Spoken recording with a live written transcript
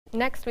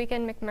Next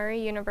weekend,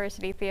 McMurry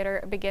University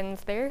Theatre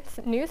begins their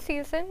new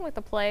season with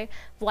a play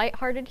of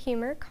lighthearted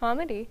humor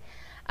comedy.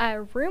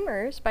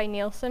 Rumors by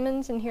Neil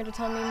Simmons, and here to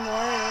tell me more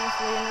is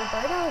Lee and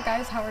Roberto.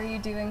 Guys, how are you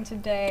doing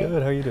today?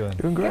 Good, how are you doing?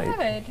 Doing great.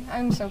 Good.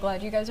 I'm so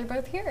glad you guys are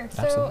both here.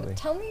 Absolutely. So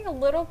tell me a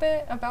little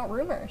bit about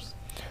Rumors.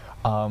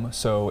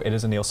 So it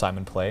is a Neil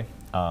Simon play.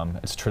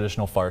 It's a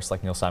traditional farce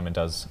like Neil Simon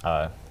does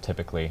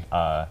typically.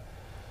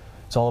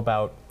 It's all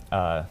about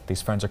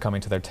these friends are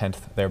coming to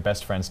their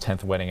best friend's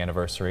 10th wedding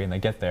anniversary, and they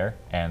get there,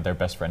 and their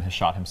best friend has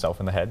shot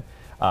himself in the head.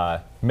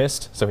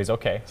 Missed, so he's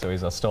okay, so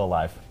he's still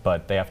alive,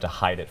 but they have to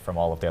hide it from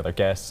all of the other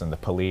guests and the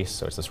police,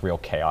 so it's this real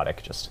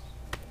chaotic, just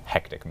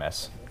hectic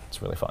mess.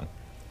 It's really fun.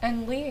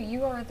 And Lee,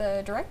 you are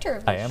the director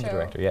of this show. I am the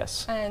director,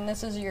 yes. And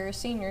this is your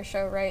senior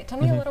show, right? Tell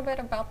me a little bit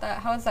about that.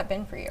 How has that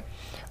been for you?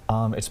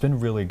 It's been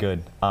really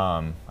good.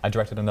 I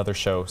directed another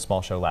show,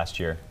 small show last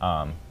year,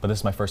 but this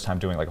is my first time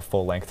doing like a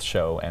full-length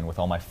show, and with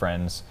all my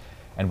friends,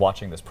 and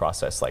watching this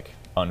process like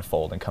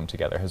unfold and come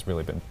together has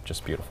really been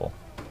just beautiful.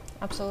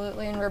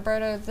 Absolutely. And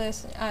Roberto,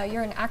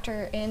 you're an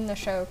actor in the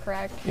show,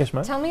 correct? Yes,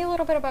 ma'am. Tell me a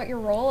little bit about your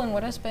role and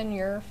what has been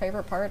your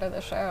favorite part of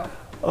the show.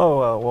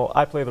 Oh, well,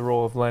 I play the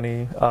role of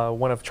Lenny,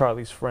 one of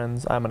Charlie's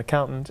friends. I'm an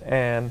accountant,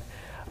 and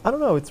I don't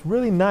know, it's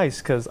really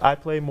nice because I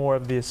play more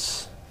of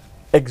this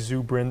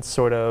exuberant,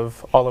 sort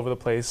of all over the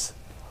place,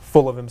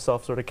 full of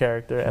himself sort of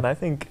character, and I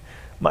think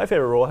my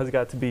favorite role has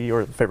got to be,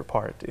 or the favorite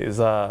part, is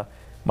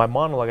my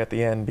monologue at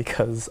the end,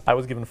 because I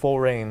was given full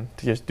reign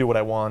to just do what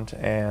I want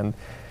and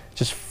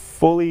just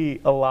fully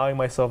allowing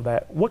myself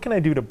that, what can I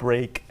do to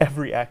break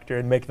every actor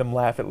and make them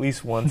laugh at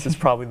least once is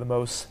probably the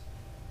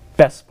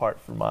best part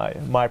for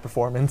my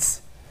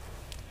performance.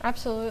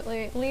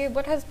 Absolutely. Lee,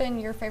 what has been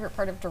your favorite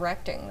part of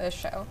directing this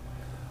show?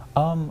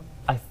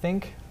 I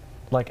think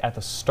like at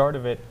the start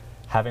of it,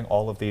 having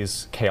all of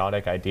these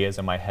chaotic ideas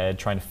in my head,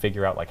 trying to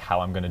figure out like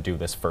how I'm going to do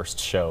this first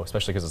show,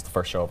 especially because it's the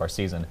first show of our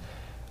season,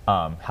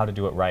 how to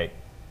do it right.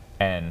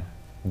 And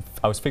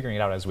I was figuring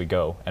it out as we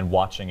go and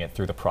watching it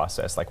through the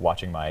process, like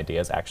watching my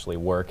ideas actually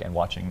work and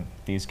watching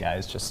these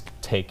guys just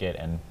take it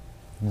and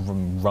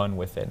run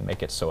with it and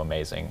make it so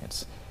amazing.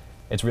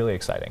 It's really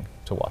exciting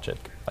to watch it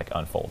like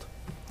unfold.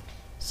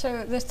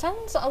 So this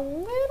sounds a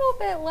little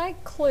bit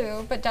like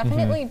Clue, but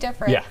definitely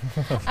different.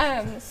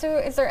 Yeah. So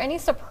is there any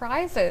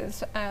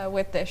surprises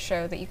with this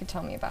show that you could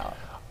tell me about?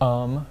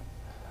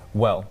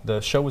 Well,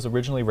 the show was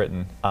originally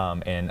written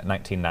in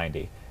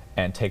 1990.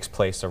 And takes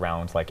place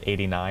around like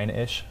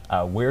 89-ish.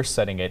 We're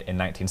setting it in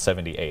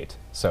 1978.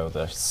 So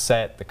the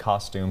set, the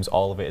costumes,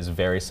 all of it is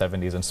very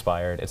 70s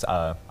inspired.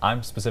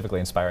 I'm specifically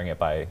inspiring it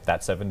by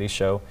that 70s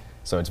show,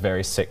 so it's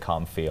very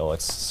sitcom feel.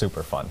 It's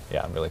super fun.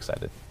 Yeah, I'm really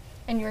excited.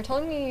 And you were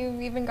telling me you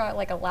even got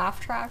like a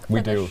laugh track for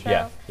We this do, show?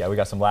 yeah. Yeah, we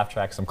got some laugh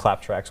tracks, some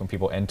clap tracks when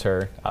people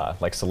enter,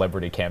 like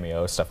celebrity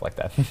cameos, stuff like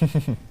that.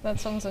 That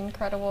sounds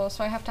incredible.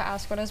 So I have to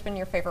ask, what has been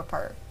your favorite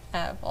part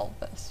of all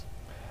of this?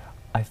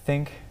 I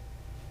think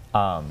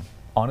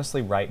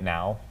honestly, right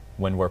now,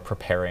 when we're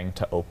preparing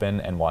to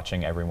open and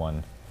watching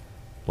everyone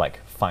like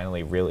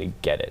finally really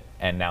get it,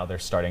 and now they're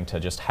starting to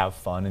just have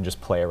fun and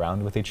just play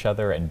around with each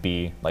other and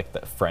be like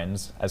the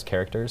friends as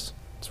characters,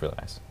 it's really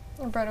nice.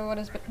 Roberto, what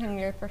has been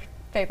your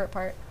favorite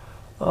part?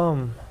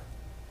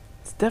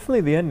 It's definitely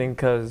the ending,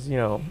 because, you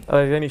know,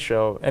 like any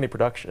show, any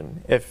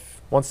production,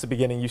 if once the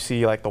beginning you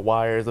see like the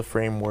wires, the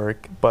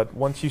framework, but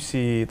once you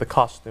see the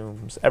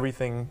costumes,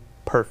 everything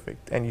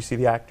perfect, and you see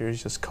the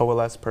actors just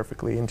coalesce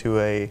perfectly into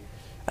an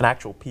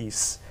actual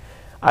piece,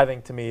 I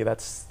think to me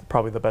that's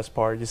probably the best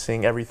part, just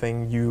seeing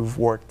everything you've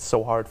worked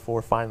so hard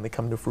for finally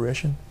come to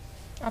fruition.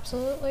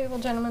 Absolutely. Well,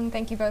 gentlemen,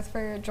 thank you both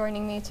for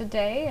joining me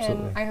today.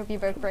 Absolutely. And I hope you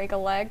both break a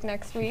leg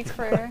next week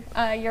for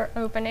your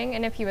opening.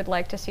 And if you would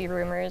like to see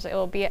Rumors, it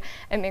will be at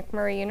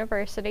McMurry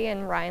University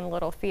and Ryan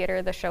Little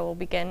Theatre. The show will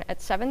begin at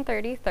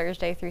 7:30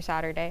 Thursday through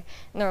Saturday.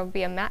 And there will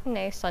be a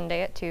matinee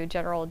Sunday at 2.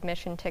 General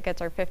admission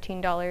tickets are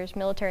 $15.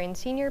 Military and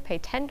senior pay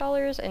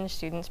 $10, and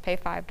students pay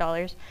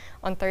 $5.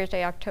 On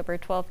Thursday, October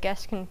 12th,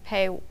 guests can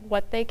pay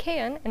what they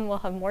can, and we'll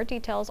have more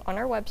details on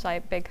our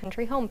website,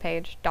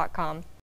 bigcountryhomepage.com.